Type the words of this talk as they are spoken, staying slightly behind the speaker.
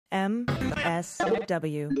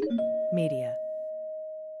MSW Media.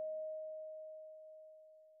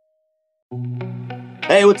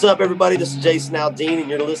 Hey, what's up, everybody? This is Jason Aldean, and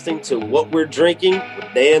you're listening to What We're Drinking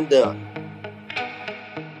with Dan Dunn.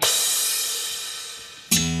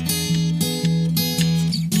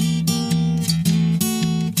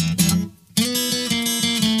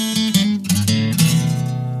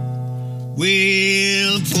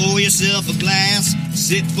 Well, pour yourself a glass,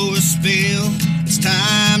 sit for a spill. It's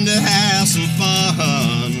time to have some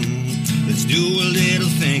fun. Let's do a little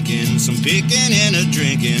thinking, some picking and a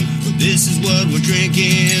drinking. But this is what we're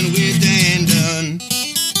drinking with Dan Dunn.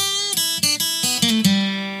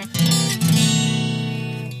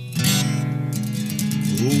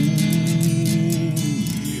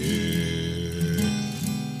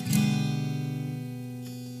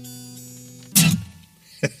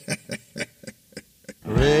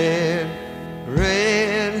 Red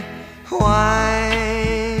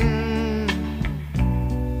wine,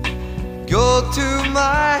 go to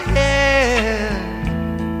my head,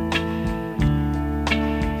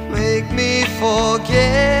 make me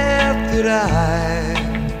forget that I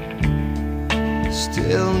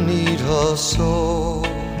still need her so.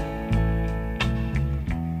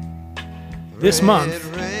 This month,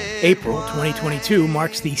 April 2022,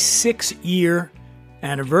 marks the 6-year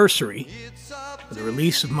anniversary of the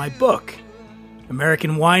release of my book,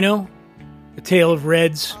 American Wino, A Tale of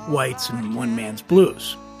Reds, Whites, and One Man's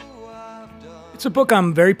Blues. It's a book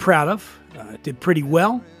I'm very proud of. It did pretty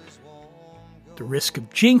well. At the risk of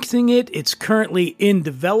jinxing it, it's currently in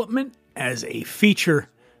development as a feature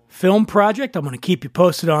film project. I'm going to keep you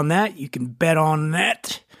posted on that. You can bet on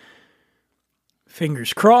that.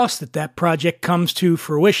 Fingers crossed that project comes to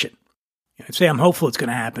fruition. I'd say I'm hopeful it's going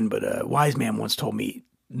to happen, but a wise man once told me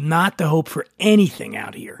not to hope for anything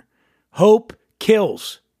out here. Hope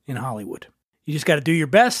kills in Hollywood. You just got to do your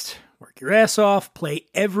best, work your ass off, play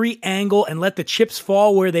every angle, and let the chips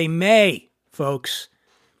fall where they may, folks.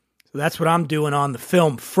 So that's what I'm doing on the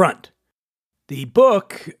film front. The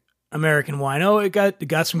book, American Wino, it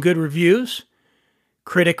got some good reviews.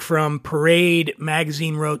 Critic from Parade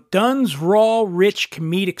magazine wrote, Dunn's raw, rich,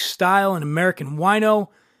 comedic style in American Wino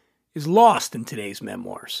is lost in today's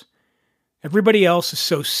memoirs. Everybody else is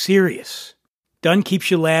so serious. Dunn keeps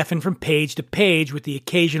you laughing from page to page with the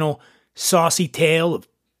occasional saucy tale of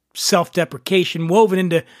self-deprecation woven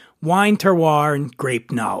into wine terroir and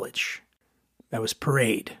grape knowledge. That was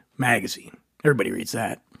Parade magazine. Everybody reads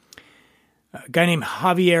that. A guy named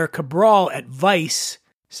Javier Cabral at Vice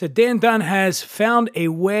said Dan Dunn has found a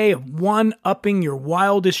way of one-upping your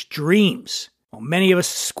wildest dreams. While many of us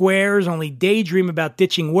squares only daydream about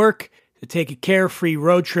ditching work to take a carefree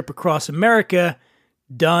road trip across America,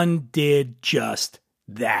 Dunn did just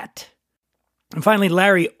that. And finally,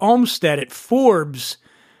 Larry Olmsted at Forbes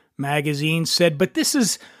magazine said, but this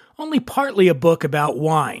is only partly a book about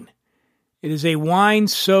wine. It is a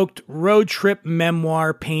wine-soaked road trip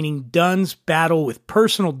memoir painting Dunn's battle with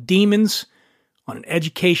personal demons on an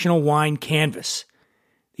educational wine canvas.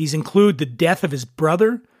 These include the death of his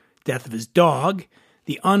brother, death of his dog,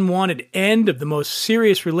 the unwanted end of the most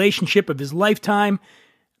serious relationship of his lifetime,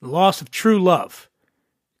 the loss of true love,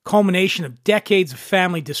 culmination of decades of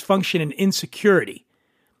family dysfunction and insecurity.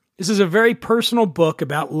 This is a very personal book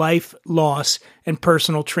about life, loss, and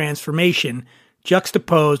personal transformation,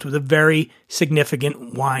 juxtaposed with a very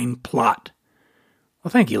significant wine plot.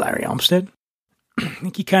 Well, thank you, Larry Olmsted. I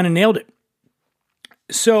think he kind of nailed it.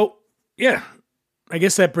 So, yeah, I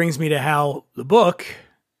guess that brings me to how the book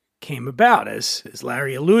came about. As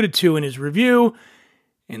Larry alluded to in his review,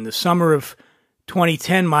 in the summer of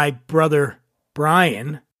 2010, my brother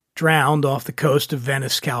Brian drowned off the coast of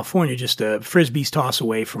Venice, California, just a Frisbee's toss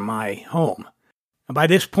away from my home. And by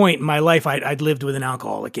this point in my life, I'd lived with an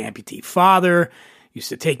alcoholic amputee father, used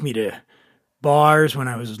to take me to bars when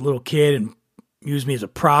I was a little kid and use me as a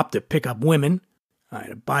prop to pick up women. I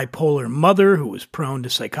had a bipolar mother who was prone to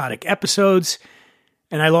psychotic episodes,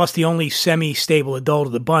 and I lost the only semi-stable adult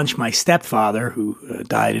of the bunch, my stepfather, who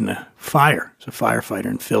died in a fire. He was a firefighter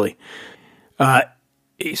in Philly.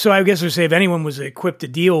 So I guess I would say if anyone was equipped to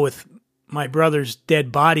deal with my brother's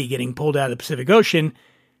dead body getting pulled out of the Pacific Ocean,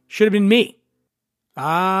 should have been me.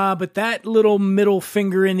 But that little middle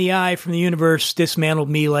finger in the eye from the universe dismantled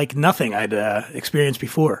me like nothing I'd experienced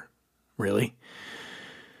before, really.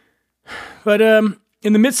 But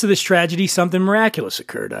in the midst of this tragedy, something miraculous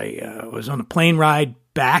occurred. I was on a plane ride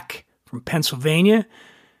back from Pennsylvania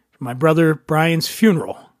for my brother Brian's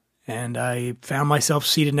funeral, and I found myself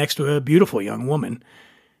seated next to a beautiful young woman.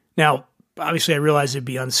 Now, obviously I realized it'd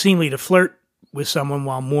be unseemly to flirt with someone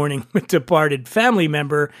while mourning a departed family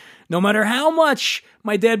member, no matter how much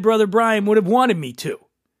my dead brother Brian would have wanted me to.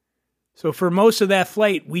 So for most of that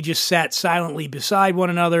flight, we just sat silently beside one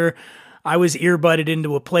another. I was earbudded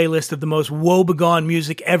into a playlist of the most woebegone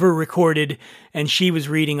music ever recorded, and she was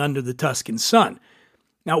reading Under the Tuscan Sun.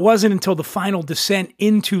 Now, it wasn't until the final descent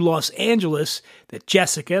into Los Angeles that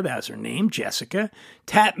Jessica, that's her name, Jessica,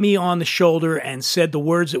 tapped me on the shoulder and said the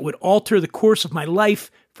words that would alter the course of my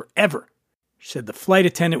life forever. She said, "The flight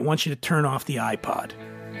attendant wants you to turn off the iPod."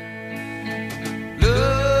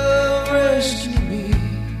 Love, rescue me.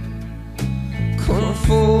 Come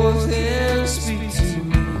forth and speak to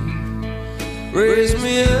me. Raise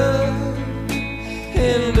me up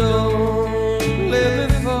and don't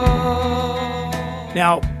let me fall.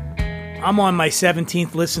 Now, I'm on my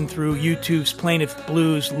 17th listen through YouTube's Plaintiff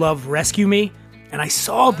Blues Love Rescue Me, and I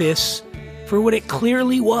saw this for what it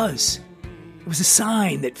clearly was. It was a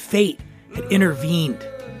sign that fate had intervened.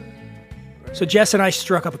 So Jess and I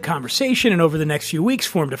struck up a conversation, and over the next few weeks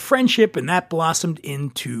formed a friendship, and that blossomed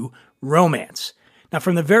into romance. Now,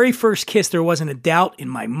 from the very first kiss, there wasn't a doubt in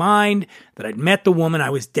my mind that I'd met the woman I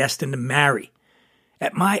was destined to marry.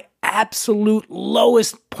 At my absolute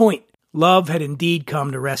lowest point, love had indeed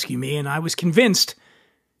come to rescue me, and I was convinced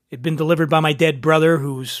it'd been delivered by my dead brother,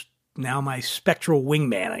 who's now my spectral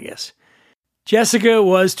wingman, I guess. Jessica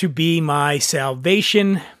was to be my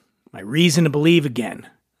salvation, my reason to believe again.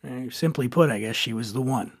 Simply put, I guess she was the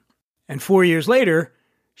one. And 4 years later,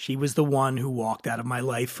 she was the one who walked out of my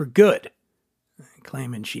life for good,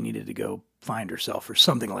 claiming she needed to go find herself or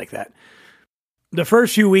something like that. The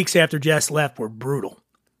first few weeks after Jess left were brutal.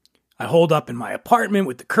 I holed up in my apartment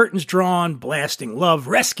with the curtains drawn, blasting Love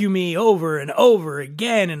Rescue Me over and over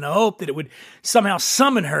again in the hope that it would somehow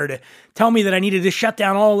summon her to tell me that I needed to shut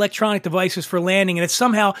down all electronic devices for landing, and that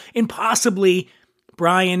somehow, impossibly,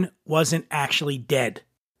 Brian wasn't actually dead.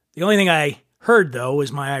 The only thing I heard, though,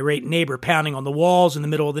 was my irate neighbor pounding on the walls in the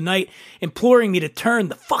middle of the night, imploring me to turn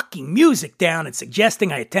the fucking music down and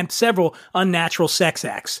suggesting I attempt several unnatural sex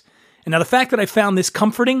acts. And now the fact that I found this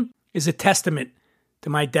comforting is a testament to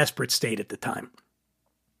my desperate state at the time.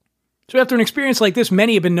 So after an experience like this,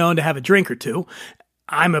 many have been known to have a drink or two.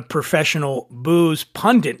 I'm a professional booze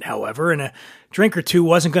pundit, however, and a drink or two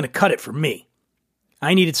wasn't going to cut it for me.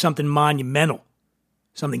 I needed something monumental,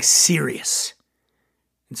 something serious.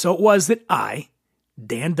 And so it was that I,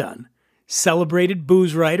 Dan Dunn, celebrated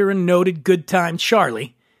booze writer and noted good time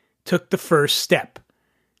Charlie, took the first step,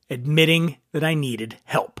 admitting that I needed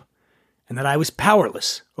help and that I was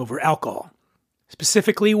powerless over alcohol,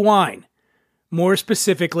 specifically wine, more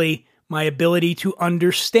specifically, my ability to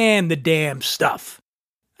understand the damn stuff.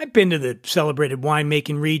 I've been to the celebrated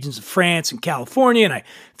winemaking regions of France and California, and I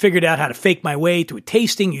figured out how to fake my way to a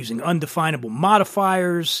tasting using undefinable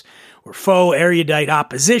modifiers or faux erudite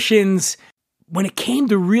oppositions. When it came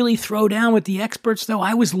to really throw down with the experts, though,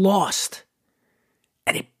 I was lost.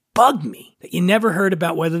 And it bugged me that you never heard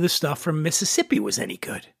about whether the stuff from Mississippi was any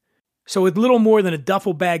good. So with little more than a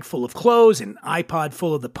duffel bag full of clothes, an iPod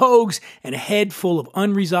full of the Pogues, and a head full of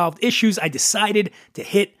unresolved issues, I decided to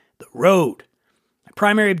hit the road. My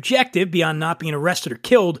primary objective, beyond not being arrested or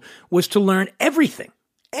killed, was to learn everything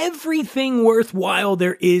worthwhile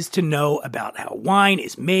there is to know about how wine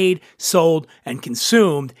is made, sold, and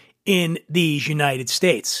consumed in these United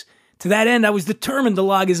States. To that end, I was determined to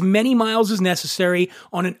log as many miles as necessary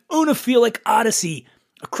on an oenophilic odyssey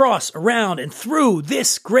across, around, and through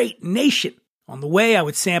this great nation. On the way, I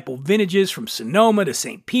would sample vintages from Sonoma to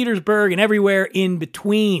St. Petersburg and everywhere in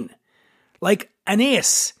between. Like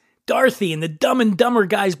Aeneas, Dorothy, and the Dumb and Dumber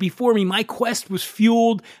guys before me, my quest was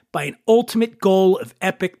fueled by an ultimate goal of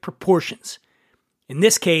epic proportions. In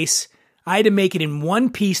this case, I had to make it in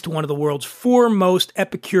one piece to one of the world's foremost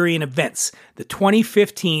Epicurean events, the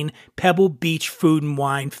 2015 Pebble Beach Food and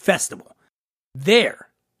Wine Festival. There,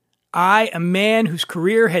 I, a man whose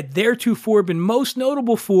career had theretofore been most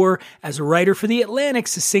notable for as a writer for The Atlantic,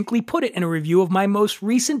 succinctly put it in a review of my most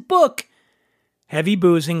recent book, Heavy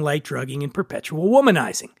Boozing, Light Drugging, and Perpetual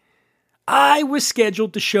Womanizing. I was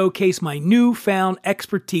scheduled to showcase my newfound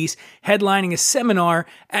expertise headlining a seminar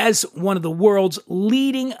as one of the world's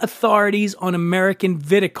leading authorities on American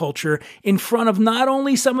viticulture in front of not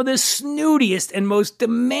only some of the snootiest and most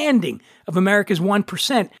demanding of America's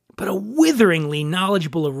 1%, but a witheringly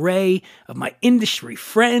knowledgeable array of my industry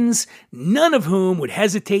friends, none of whom would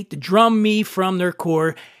hesitate to drum me from their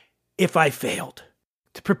core if I failed.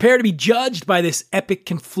 To prepare to be judged by this epic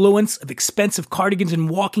confluence of expensive cardigans and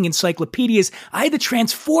walking encyclopedias, I had to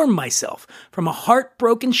transform myself from a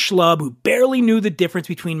heartbroken schlub who barely knew the difference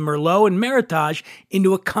between Merlot and Meritage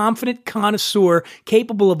into a confident connoisseur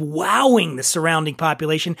capable of wowing the surrounding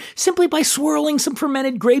population simply by swirling some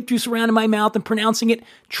fermented grape juice around in my mouth and pronouncing it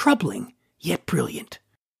troubling yet brilliant.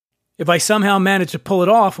 If I somehow managed to pull it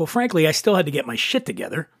off, well, frankly, I still had to get my shit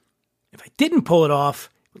together. If I didn't pull it off,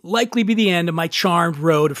 would likely be the end of my charmed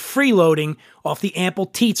road of freeloading off the ample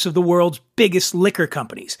teats of the world's biggest liquor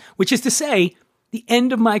companies, which is to say, the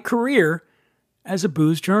end of my career as a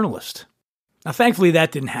booze journalist. Now, thankfully,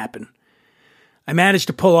 that didn't happen. I managed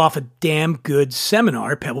to pull off a damn good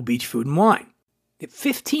seminar at Pebble Beach Food and Wine. At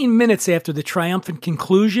 15 minutes after the triumphant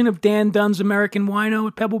conclusion of Dan Dunn's American Wino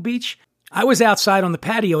at Pebble Beach, I was outside on the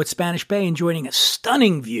patio at Spanish Bay enjoying a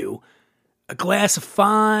stunning view, a glass of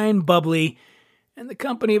fine, bubbly, and the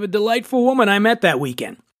company of a delightful woman I met that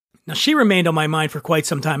weekend. Now, she remained on my mind for quite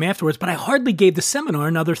some time afterwards, but I hardly gave the seminar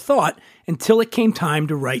another thought until it came time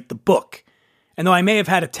to write the book. And though I may have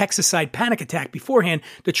had a Texas-side panic attack beforehand,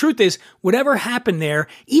 the truth is, whatever happened there,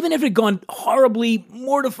 even if it had gone horribly,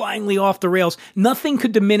 mortifyingly off the rails, nothing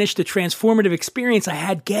could diminish the transformative experience I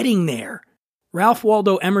had getting there. Ralph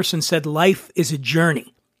Waldo Emerson said life is a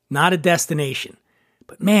journey, not a destination.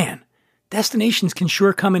 But man, destinations can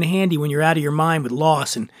sure come in handy when you're out of your mind with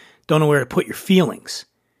loss and don't know where to put your feelings.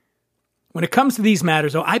 When it comes to these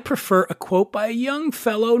matters, though, I prefer a quote by a young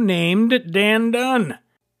fellow named Dan Dunn.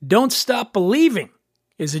 Don't stop believing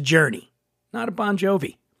is a journey, not a Bon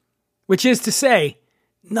Jovi. Which is to say,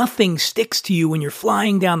 nothing sticks to you when you're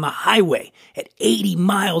flying down the highway at 80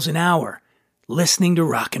 miles an hour, listening to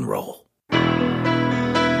rock and roll.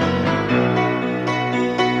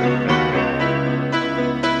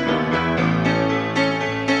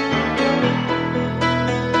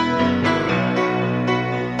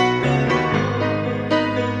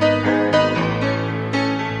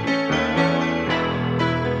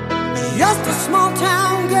 Just a small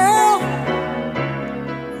town girl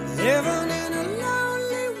living in a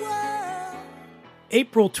lonely world.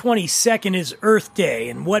 April 22nd is Earth Day,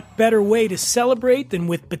 and what better way to celebrate than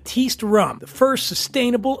with Batiste Rum, the first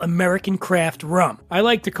sustainable American craft rum. I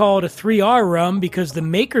like to call it a 3R rum because the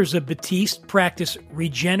makers of Batiste practice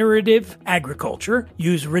regenerative agriculture,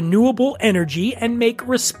 use renewable energy, and make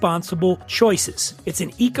responsible choices. It's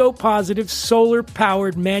an eco-positive,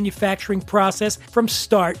 solar-powered manufacturing process from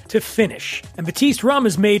start to finish. And Batiste Rum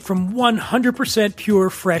is made from 100% pure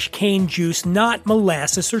fresh cane juice, not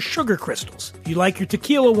molasses or sugar crystals. If you like your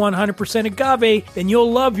tequila 100% agave, then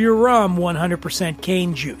you'll love your rum 100%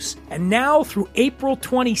 cane juice. And now through April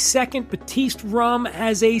 22nd, Batiste Rum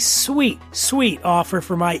has a sweet offer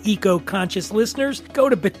for my eco-conscious listeners. Go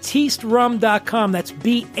to BatisteRum.com. That's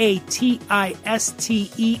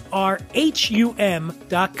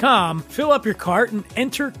BATISTERHUM.com. Fill up your cart and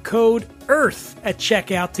enter code EARTH at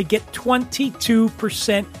checkout to get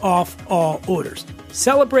 22% off all orders.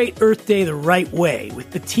 Celebrate Earth Day the right way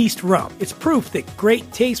with Batiste Rum. It's proof that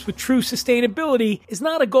great taste with true sustainability is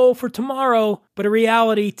not a goal for tomorrow, but a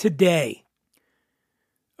reality today.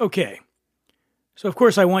 Okay, so of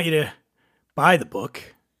course I want you to buy the book.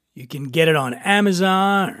 You can get it on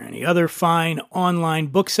Amazon or any other fine online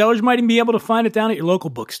booksellers. You might even be able to find it down at your local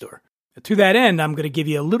bookstore. To that end, I'm going to give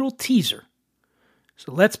you a little teaser.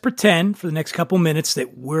 So let's pretend for the next couple minutes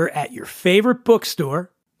that we're at your favorite bookstore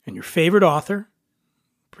and your favorite author,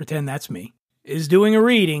 pretend that's me, is doing a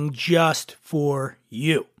reading just for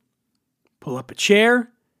you. Pull up a chair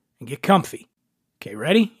and get comfy. Okay,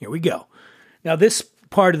 ready? Here we go. Now this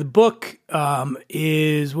part of the book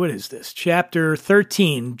is, what is this? Chapter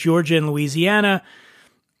 13, Georgia and Louisiana.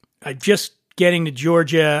 I'm just getting to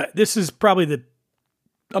Georgia. This is probably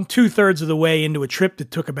I'm 2/3 of the way into a trip that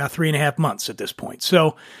took about 3.5 months at this point.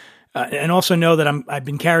 So, and also know that I've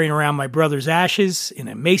been carrying around my brother's ashes in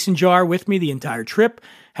a mason jar with me the entire trip,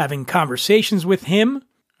 having conversations with him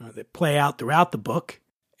that play out throughout the book.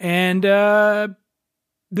 And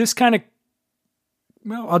this kind of,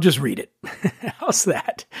 well, I'll just read it. How's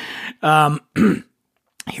that?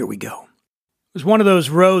 Here we go. It was one of those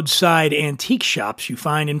roadside antique shops you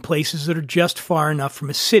find in places that are just far enough from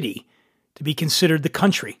a city to be considered the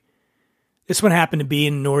country. This one happened to be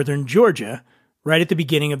in northern Georgia, right at the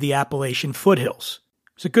beginning of the Appalachian foothills.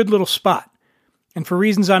 It was a good little spot. And for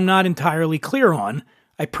reasons I'm not entirely clear on,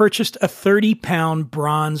 I purchased a 30-pound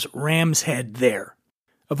bronze ram's head there.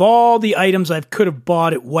 Of all the items I could have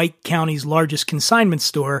bought at White County's largest consignment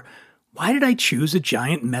store, why did I choose a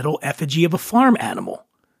giant metal effigy of a farm animal?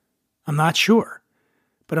 I'm not sure,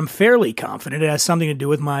 but I'm fairly confident it has something to do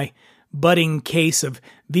with my budding case of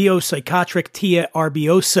Veopsychotric tia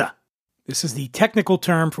arbiosa. This is the technical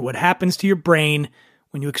term for what happens to your brain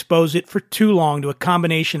when you expose it for too long to a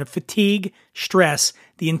combination of fatigue, stress,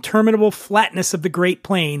 the interminable flatness of the Great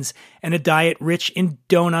Plains, and a diet rich in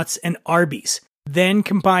donuts and Arby's. Then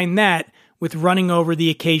combine that with running over the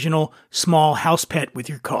occasional small house pet with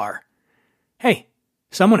your car. Hey,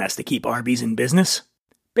 someone has to keep Arby's in business.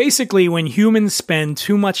 Basically, when humans spend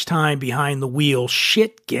too much time behind the wheel,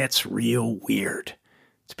 shit gets real weird.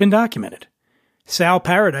 It's been documented. Sal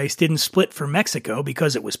Paradise didn't split for Mexico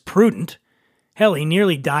because it was prudent. Hell, he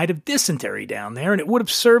nearly died of dysentery down there, and it would have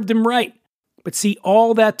served him right. But see,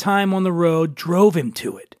 all that time on the road drove him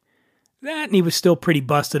to it. That, and he was still pretty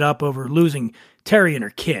busted up over losing Terry and her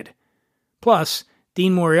kid. Plus,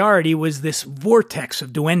 Dean Moriarty was this vortex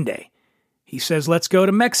of duende. He says, let's go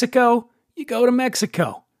to Mexico. You go to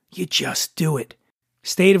Mexico. You just do it.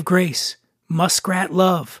 State of Grace, Muskrat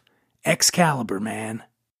Love, Excalibur, man.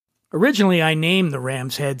 Originally, I named the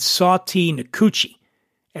Ram's Head Sawtee Nacoochee,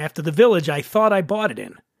 after the village I thought I bought it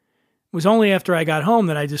in. It was only after I got home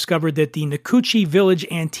that I discovered that the Nacoochee Village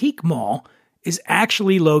Antique Mall is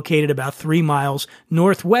actually located about 3 miles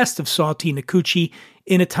northwest of Sawtee Nacoochee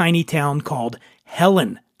in a tiny town called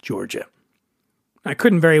Helen, Georgia. I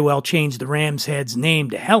couldn't very well change the Ram's Head's name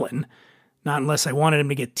to Helen, not unless I wanted him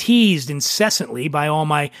to get teased incessantly by all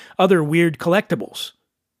my other weird collectibles.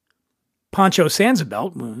 Pancho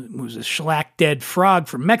Sanzabelt, who's a shellac-dead frog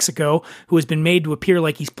from Mexico who has been made to appear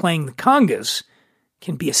like he's playing the congas,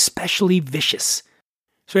 can be especially vicious.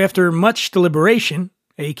 So after much deliberation,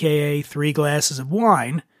 aka 3 glasses of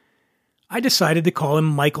wine, I decided to call him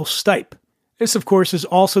Michael Stipe. This, of course, is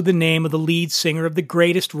also the name of the lead singer of the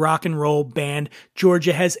greatest rock and roll band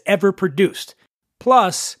Georgia has ever produced.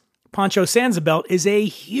 Plus, Pancho Sanzabelt is a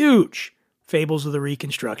huge Fables of the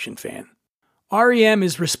Reconstruction fan. R.E.M.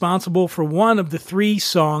 is responsible for one of the 3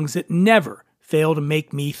 songs that never fail to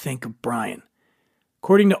make me think of Brian.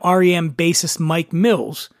 According to R.E.M. bassist Mike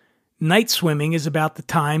Mills, Night Swimming is about the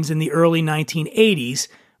times in the early 1980s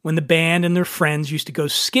when the band and their friends used to go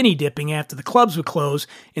skinny dipping after the clubs would close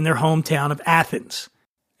in their hometown of Athens.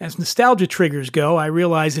 As nostalgia triggers go, I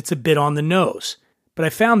realize it's a bit on the nose, but I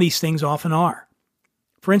found these things often are.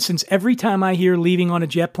 For instance, every time I hear Leaving on a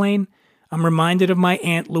Jet Plane, I'm reminded of my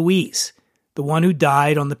Aunt Louise, the one who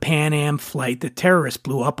died on the Pan Am flight that terrorists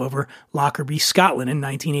blew up over Lockerbie, Scotland in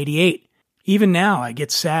 1988. Even now, I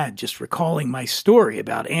get sad just recalling my story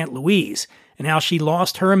about Aunt Louise and how she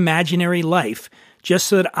lost her imaginary life just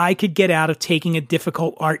so that I could get out of taking a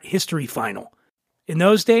difficult art history final. In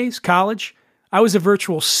those days, college, I was a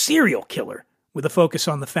virtual serial killer with a focus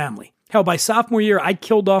on the family. Hell, by sophomore year, I'd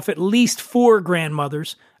killed off at least 4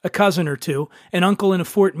 grandmothers, a cousin or 2, an uncle in a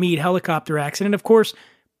Fort Meade helicopter accident, and of course,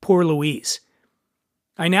 poor Louise.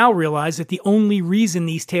 I now realize that the only reason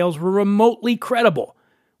these tales were remotely credible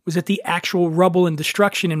was that the actual rubble and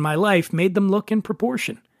destruction in my life made them look in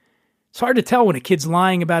proportion. It's hard to tell when a kid's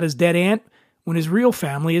lying about his dead aunt when his real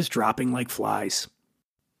family is dropping like flies.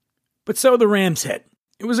 But so the Ram's Head.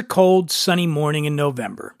 It was a cold, sunny morning in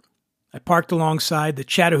November. I parked alongside the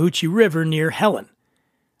Chattahoochee River near Helen.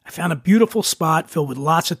 I found a beautiful spot filled with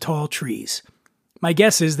lots of tall trees. My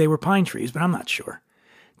guess is they were pine trees, but I'm not sure.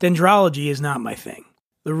 Dendrology is not my thing.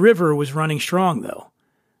 The river was running strong, though.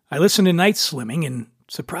 I listened to Night Swimming and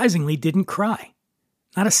surprisingly didn't cry.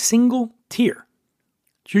 Not a single tear.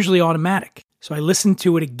 It's usually automatic, so I listened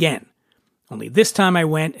to it again. Only this time I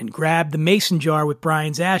went and grabbed the mason jar with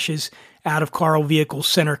Brian's ashes out of Carl Vehicle's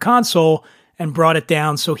center console and brought it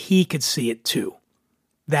down so he could see it too.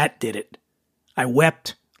 That did it. I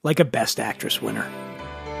wept like a Best Actress winner.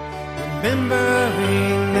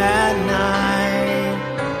 Remembering that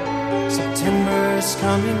night, September's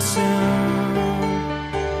coming soon.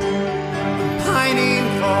 I'm pining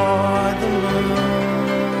for the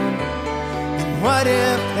moon. And what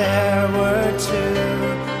if there were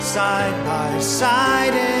 2 side by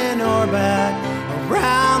side in orbit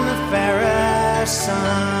around the fairest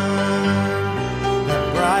sun?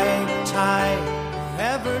 That bright tide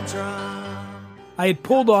ever drum. I had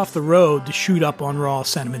pulled off the road to shoot up on raw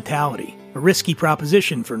sentimentality, a risky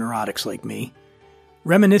proposition for neurotics like me.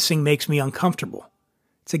 Reminiscing makes me uncomfortable.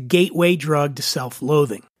 It's a gateway drug to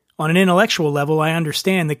self-loathing. On an intellectual level, I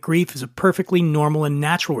understand that grief is a perfectly normal and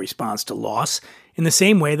natural response to loss, in the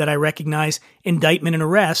same way that I recognize indictment and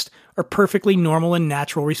arrest are perfectly normal and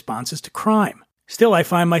natural responses to crime. Still, I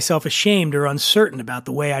find myself ashamed or uncertain about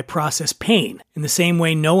the way I process pain, in the same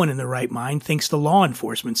way no one in their right mind thinks the law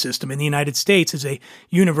enforcement system in the United States is a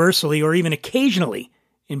universally or even occasionally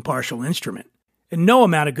impartial instrument. And no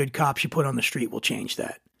amount of good cops you put on the street will change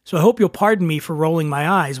that. So I hope you'll pardon me for rolling my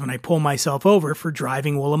eyes when I pull myself over for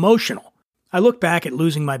driving while emotional. I look back at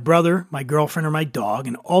losing my brother, my girlfriend, or my dog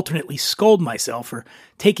and alternately scold myself for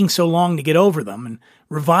taking so long to get over them and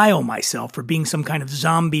revile myself for being some kind of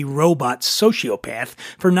zombie robot sociopath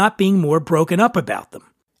for not being more broken up about them,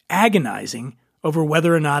 agonizing over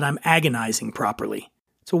whether or not I'm agonizing properly.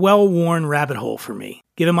 It's a well-worn rabbit hole for me,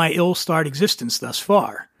 given my ill-starred existence thus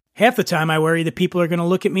far. Half the time I worry that people are going to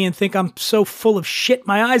look at me and think I'm so full of shit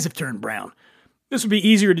my eyes have turned brown. This would be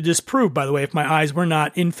easier to disprove, by the way, if my eyes were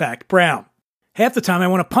not, in fact, brown. Half the time I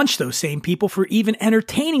want to punch those same people for even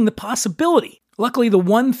entertaining the possibility. Luckily, the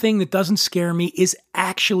one thing that doesn't scare me is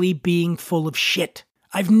actually being full of shit.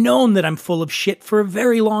 I've known that I'm full of shit for a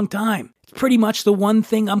very long time. It's pretty much the one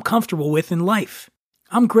thing I'm comfortable with in life.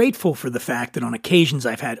 I'm grateful for the fact that on occasions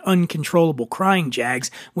I've had uncontrollable crying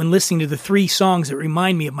jags when listening to the 3 songs that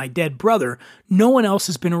remind me of my dead brother. No one else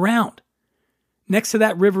has been around. Next to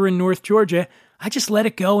that river in North Georgia, I just let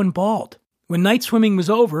it go and bawled. When night swimming was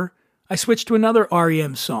over, I switched to another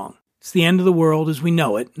REM song. It's the end of the world as we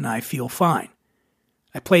know it, and I feel fine.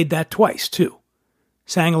 I played that twice, too.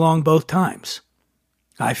 Sang along both times.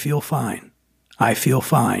 I feel fine. I feel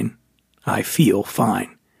fine. I feel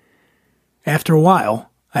fine. After a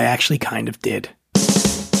while, I actually kind of did.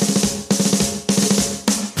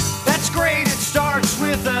 That's great, it starts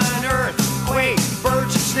with an earthquake,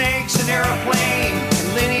 birds and snakes, an airplane,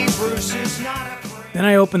 and Lenny Bruce is not afraid. Then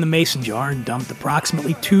I opened the mason jar and dumped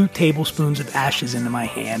approximately 2 tablespoons of ashes into my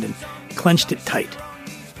hand and clenched it tight.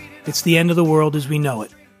 It's the end of the world as we know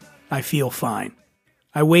it. I feel fine.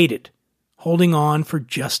 I waited, holding on for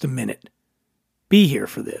just a minute. Be here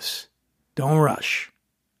for this. Don't rush.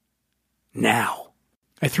 Now.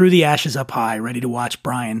 I threw the ashes up high, ready to watch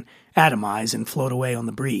Brian atomize and float away on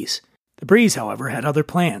the breeze. The breeze, however, had other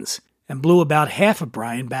plans, and blew about half of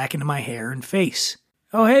Brian back into my hair and face.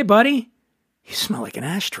 Oh, hey, buddy. You smell like an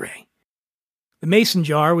ashtray. The mason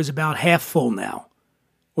jar was about half full now,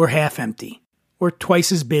 or half empty, or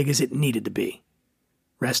twice as big as it needed to be.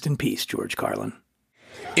 Rest in peace, George Carlin.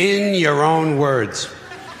 In your own words.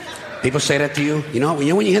 People say that to you. You know when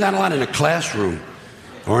you hear that a lot in a classroom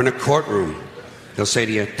or in a courtroom, they'll say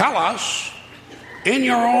to you, tell us in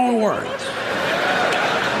your own words.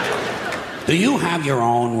 Do you have your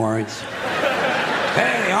own words?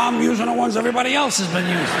 Hey, I'm using the ones everybody else has been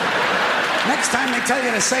using. Next time they tell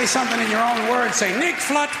you to say something in your own words, say, Nick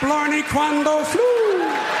Flat Blarney Quando Flu.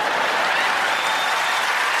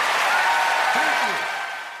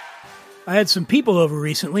 I had some people over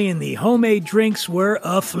recently, and the homemade drinks were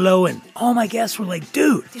a-flowin'. All my guests were like,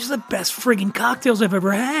 dude, these are the best friggin' cocktails I've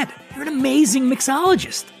ever had. You're an amazing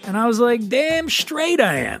mixologist. And I was like, damn straight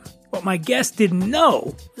I am. What my guests didn't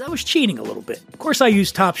know was I was cheating a little bit. Of course, I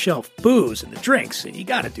used top shelf booze in the drinks, and you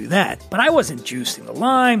gotta do that. But I wasn't juicing the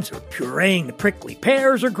limes, or pureeing the prickly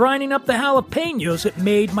pears, or grinding up the jalapenos that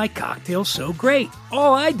made my cocktail so great.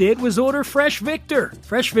 All I did was order Fresh Victor.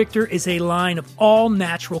 Fresh Victor is a line of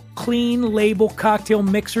all-natural, clean-label cocktail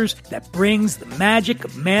mixers that brings the magic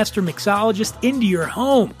of master mixologists into your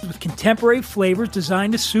home with contemporary flavors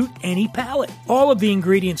designed to suit any palate. All of the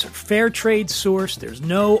ingredients are fair trade sourced. There's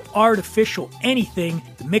no artificial anything.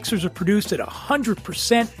 The mixers are produced at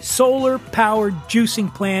 100% solar-powered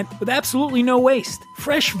juicing plant with absolutely no waste.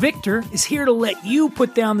 Fresh Victor is here to let you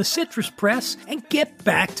put down the citrus press and get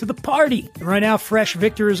back to the party. And right now, Fresh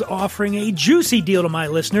Victor is offering a juicy deal to my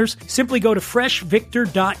listeners. Simply go to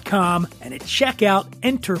freshvictor.com and at checkout,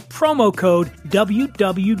 enter promo code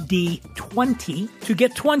WWD20 to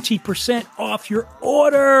get 20% off your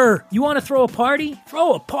order. You want to throw a party?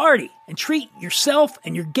 Throw a party and treat yourself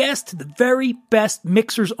and your guests to the very best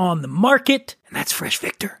mixers on the market, and that's Fresh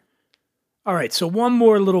Victor. All right, so one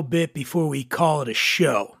more little bit before we call it a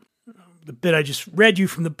show. The bit I just read you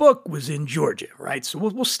from the book was in Georgia, right? So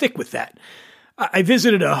we'll stick with that. I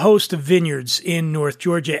visited a host of vineyards in North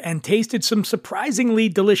Georgia and tasted some surprisingly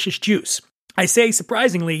delicious juice. I say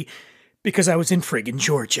surprisingly because I was in friggin'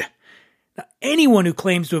 Georgia. Now, anyone who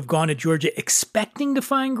claims to have gone to Georgia expecting to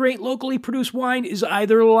find great locally produced wine is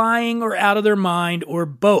either lying or out of their mind or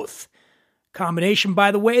both. Combination,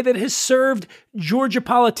 by the way, that has served Georgia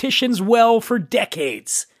politicians well for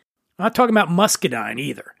decades. I'm not talking about muscadine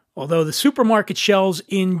either, although the supermarket shelves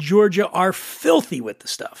in Georgia are filthy with the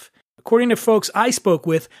stuff. According to folks I spoke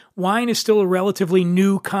with, wine is still a relatively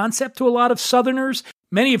new concept to a lot of Southerners,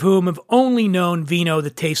 many of whom have only known vino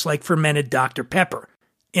that tastes like fermented Dr. Pepper,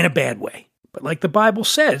 in a bad way. But like the Bible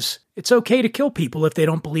says, it's okay to kill people if they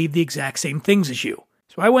don't believe the exact same things as you.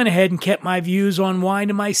 So I went ahead and kept my views on wine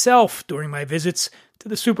to myself during my visits to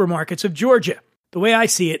the supermarkets of Georgia. The way I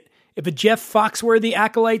see it, If a Jeff Foxworthy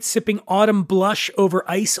acolyte sipping autumn blush over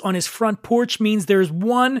ice on his front porch means there's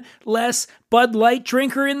one less Bud Light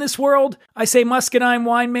drinker in this world, I say Muscadine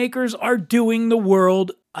winemakers are doing the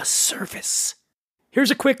world a service.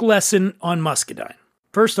 Here's a quick lesson on Muscadine.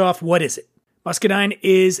 First off, what is it? Muscadine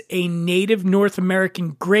is a native North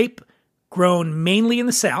American grape grown mainly in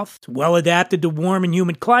the South. It's well adapted to warm and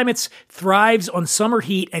humid climates, thrives on summer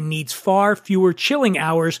heat, and needs far fewer chilling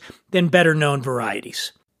hours than better-known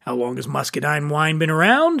varieties. How long has Muscadine wine been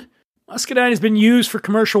around? Muscadine has been used for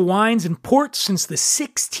commercial wines and ports since the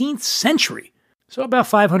 16th century, so about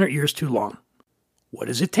 500 years too long. What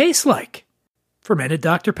does it taste like? Fermented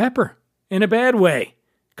Dr. Pepper. In a bad way.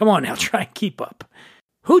 Come on now, try and keep up.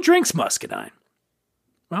 Who drinks Muscadine?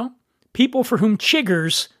 Well, people for whom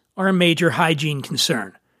chiggers are a major hygiene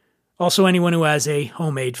concern. Also anyone who has a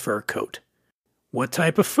homemade fur coat. What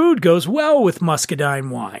type of food goes well with Muscadine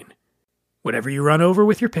wine? Whatever you run over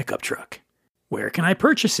with your pickup truck. Where can I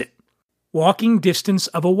purchase it? Walking distance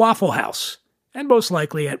of a Waffle House, and most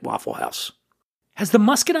likely at Waffle House. Has the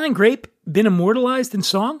Muscadine grape been immortalized in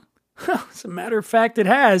song? As a matter of fact, it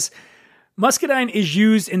has. Muscadine is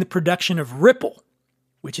used in the production of Ripple,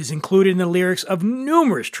 which is included in the lyrics of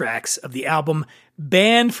numerous tracks of the album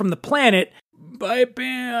Banned from the Planet by a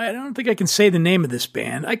band. I don't think I can say the name of this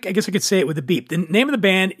band. I guess I could say it with a beep. The name of the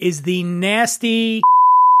band is The Nasty.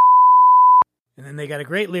 And then they got a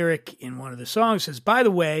great lyric in one of the songs. It says, by the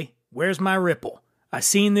way, where's my Ripple? I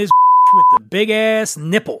seen this with the big ass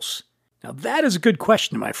nipples. Now that is a good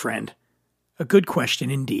question, my friend. A good question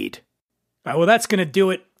indeed. All right, well, that's going to do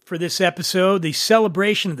it for this episode, the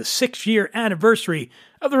celebration of the 6th-year anniversary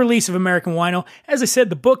of the release of American Wino. As I said,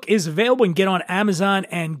 the book is available. You can get on Amazon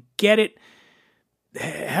and get it.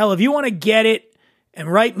 Hell, if you want to get it,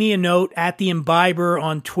 and write me a note at The Imbiber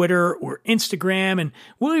on Twitter or Instagram, and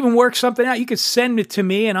we'll even work something out. You can send it to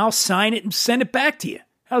me, and I'll sign it and send it back to you.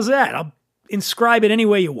 How's that? I'll inscribe it any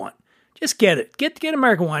way you want. Just get it. Get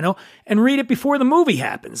American Wino and read it before the movie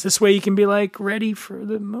happens. This way you can be, ready for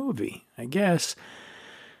the movie, I guess.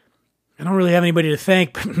 I don't really have anybody to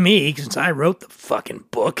thank but me, since I wrote the fucking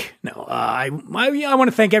book. No, I want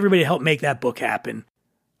to thank everybody to help make that book happen.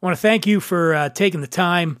 I want to thank you for taking the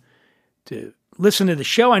time to listen to the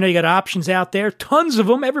show. I know you got options out there, tons of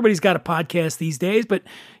them. Everybody's got a podcast these days, but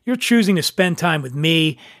you're choosing to spend time with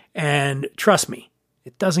me, and trust me,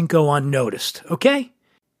 it doesn't go unnoticed, okay?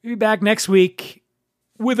 We'll be back next week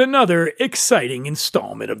with another exciting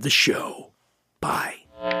installment of the show. Bye.